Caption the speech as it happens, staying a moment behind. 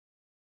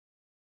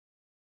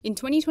In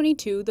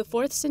 2022, the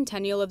fourth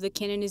centennial of the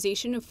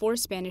canonization of 4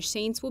 Spanish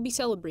saints will be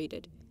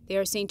celebrated. They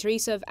are Saint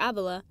Teresa of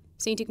Avila,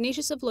 Saint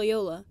Ignatius of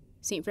Loyola,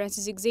 Saint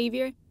Francis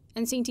Xavier,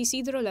 and Saint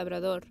Isidro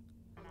Labrador.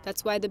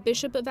 That's why the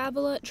Bishop of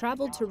Avila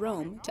traveled to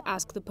Rome to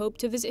ask the Pope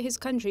to visit his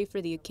country for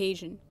the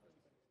occasion.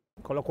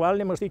 Con lo cual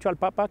le hemos dicho al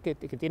Papa que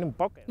tiene un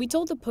póker. We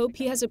told the Pope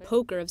he has a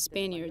poker of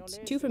Spaniards,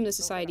 2 from the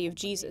Society of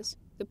Jesus.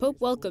 The Pope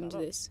welcomed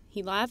this.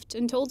 He laughed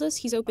and told us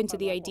he's open to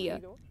the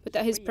idea, but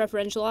that his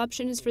preferential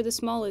option is for the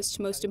smallest,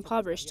 most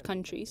impoverished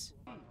countries.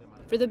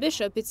 For the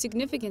bishop, it's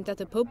significant that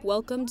the Pope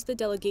welcomed the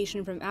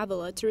delegation from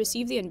Avila to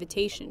receive the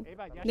invitation.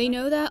 They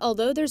know that,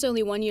 although there's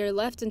only 1 year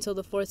left until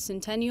the 4th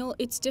centennial,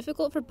 it's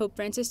difficult for Pope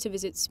Francis to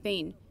visit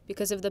Spain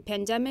because of the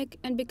pandemic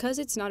and because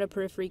it's not a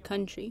periphery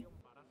country.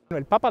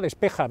 El Papa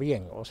despeja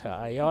bien, o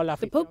sea,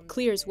 the Pope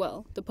clears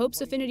well. The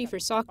Pope's affinity for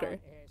soccer,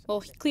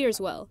 well, he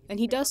clears well, and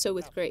he does so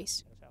with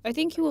grace. I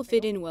think he will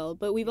fit in well,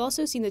 but we've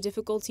also seen the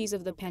difficulties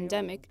of the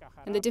pandemic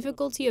and the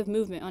difficulty of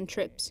movement on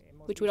trips,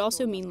 which would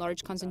also mean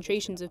large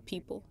concentrations of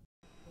people.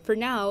 For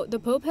now, the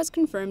Pope has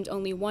confirmed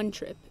only 1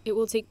 trip. It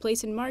will take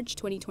place in March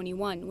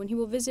 2021, when he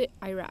will visit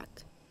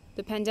Iraq.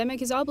 The pandemic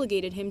has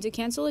obligated him to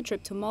cancel a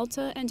trip to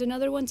Malta and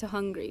another one to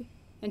Hungary,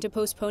 and to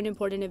postpone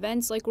important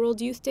events like World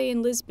Youth Day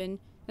in Lisbon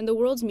and the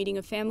World's Meeting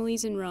of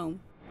Families in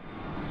Rome.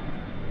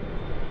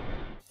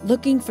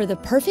 Looking for the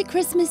perfect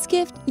Christmas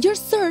gift? Your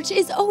search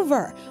is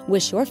over.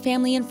 Wish your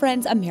family and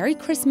friends a Merry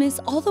Christmas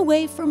all the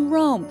way from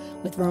Rome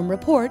with Rome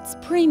Reports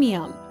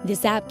Premium.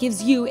 This app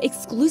gives you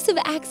exclusive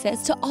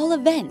access to all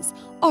events,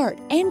 art,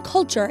 and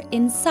culture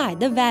inside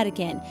the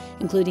Vatican,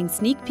 including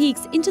sneak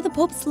peeks into the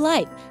Pope's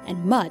life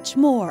and much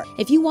more.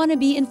 If you want to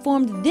be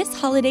informed this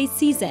holiday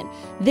season,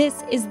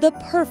 this is the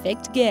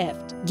perfect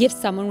gift. Gift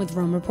someone with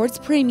Rome Reports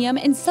Premium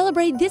and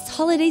celebrate this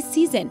holiday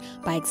season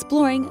by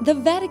exploring the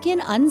Vatican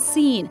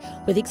Unseen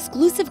with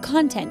exclusive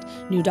content,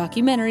 new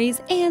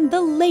documentaries, and the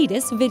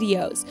latest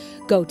videos.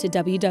 Go to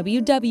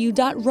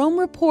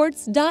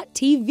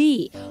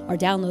www.romereports.tv or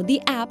download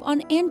the app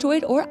on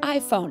Android or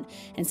iPhone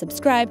and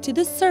subscribe to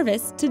the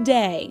service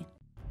today.